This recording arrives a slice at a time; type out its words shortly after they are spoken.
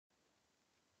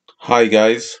Hi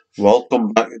guys,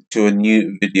 welcome back to a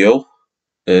new video.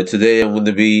 Today I'm going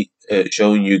to be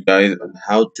showing you guys on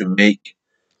how to make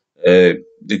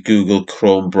the Google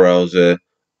Chrome browser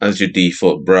as your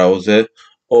default browser,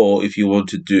 or if you want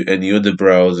to do any other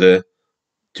browser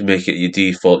to make it your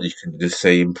default, you can do the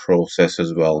same process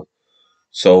as well.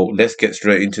 So let's get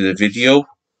straight into the video.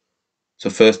 So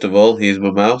first of all, here's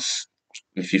my mouse.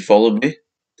 If you follow me,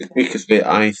 the quickest way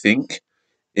I think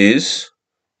is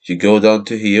if you go down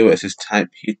to here where it says type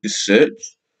here to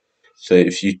search. So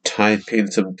if you type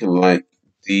in something like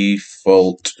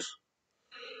default,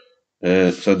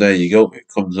 so there you go, it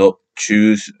comes up.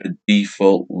 Choose a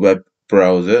default web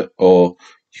browser, or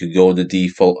you can go on the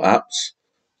default apps.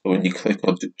 So when you click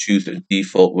on to choose a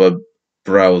default web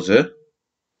browser,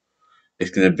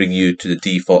 it's going to bring you to the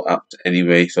default apps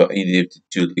anyway. So any of the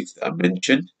two links that I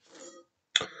mentioned.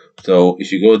 So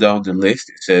if you go down the list,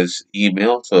 it says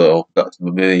email. So that's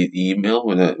my main email.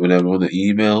 When I want to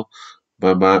email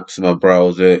my maps, my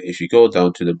browser. If you go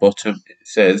down to the bottom, it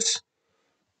says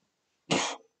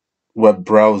web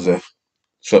browser.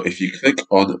 So if you click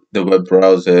on the web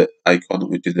browser icon,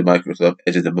 which is the Microsoft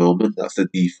Edge at the moment, that's the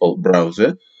default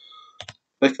browser.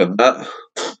 Click on that,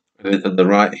 and then on the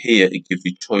right here, it gives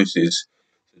you choices.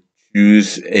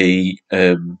 Choose a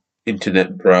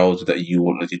internet browser that you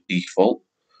want as your default.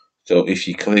 So if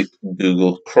you click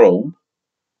Google Chrome,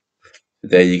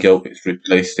 there you go, it's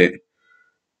replaced it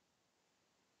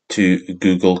to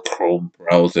Google Chrome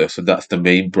browser. So that's the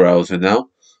main browser now.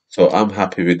 So I'm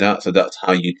happy with that. So that's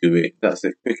how you do it. That's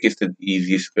the quickest and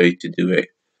easiest way to do it.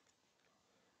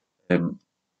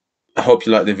 I hope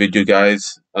you like the video,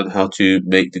 guys, on how to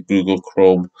make the Google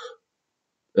Chrome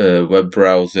web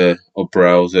browser or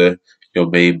browser your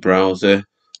main browser.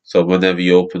 So whenever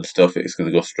you open stuff, it's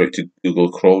going to go straight to Google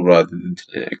Chrome rather than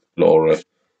Internet Explorer,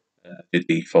 the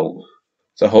default.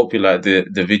 So I hope you like the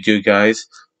video, guys.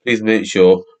 Please make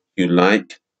sure you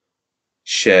like,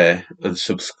 share, and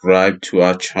subscribe to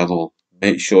our channel.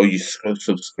 Make sure you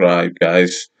subscribe,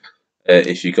 guys,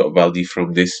 if you got value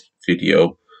from this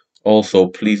video. Also,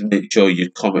 please make sure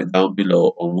you comment down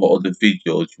below on what other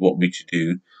videos you want me to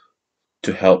do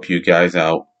to help you guys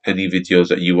out. Any videos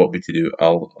that you want me to do,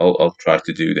 I'll try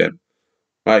to do them.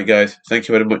 Right, guys. Thank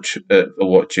you very much for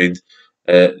watching.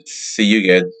 See you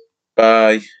again.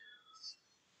 Bye.